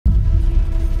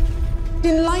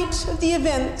In light of the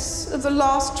events of the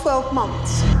last 12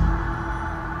 months,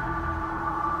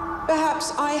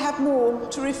 perhaps I have more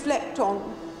to reflect on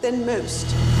than most.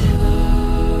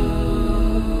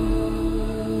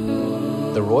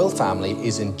 The royal family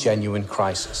is in genuine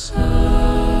crisis.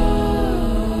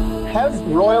 Have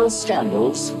royal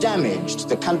scandals damaged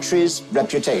the country's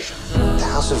reputation? The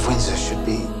House of Windsor should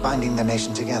be binding the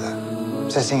nation together,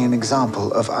 setting an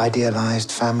example of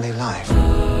idealized family life.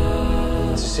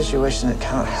 It's a situation that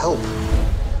cannot help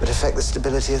but affect the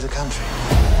stability of the country.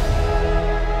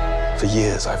 For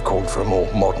years, I've called for a more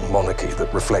modern monarchy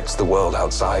that reflects the world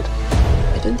outside.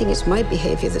 I don't think it's my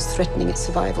behavior that's threatening its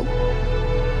survival.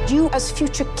 You, as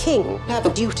future king, have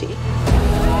a duty.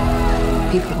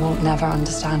 People will never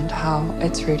understand how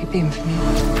it's really been for me.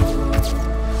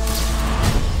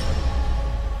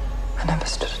 I never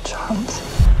stood a chance.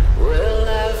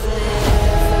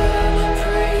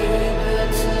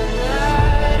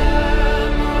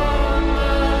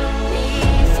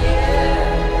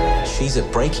 She's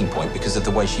at breaking point because of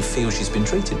the way she feels she's been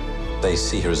treated. They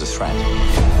see her as a threat.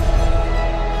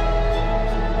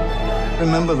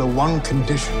 Remember the one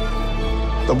condition,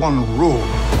 the one rule.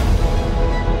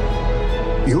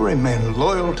 You remain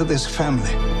loyal to this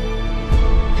family.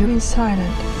 You mean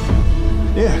silent?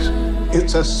 Yes,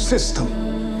 it's a system.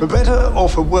 For better or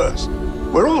for worse,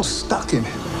 we're all stuck in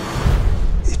it.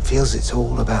 It feels it's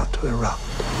all about to erupt.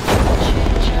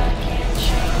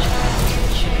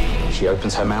 She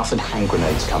opens her mouth and hand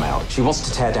grenades come out. She wants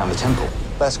to tear down the temple.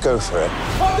 Let's go for it.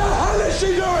 What the hell is she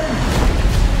doing?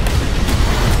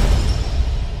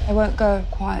 I won't go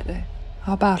quietly.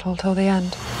 I'll battle till the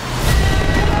end.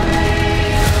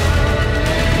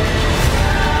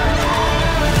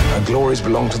 Our glories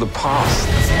belong to the past.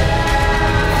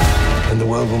 And the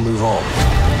world will move on.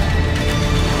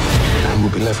 And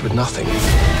we'll be left with nothing.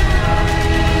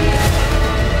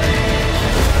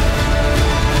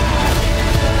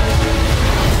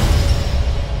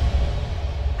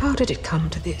 How did it come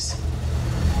to this?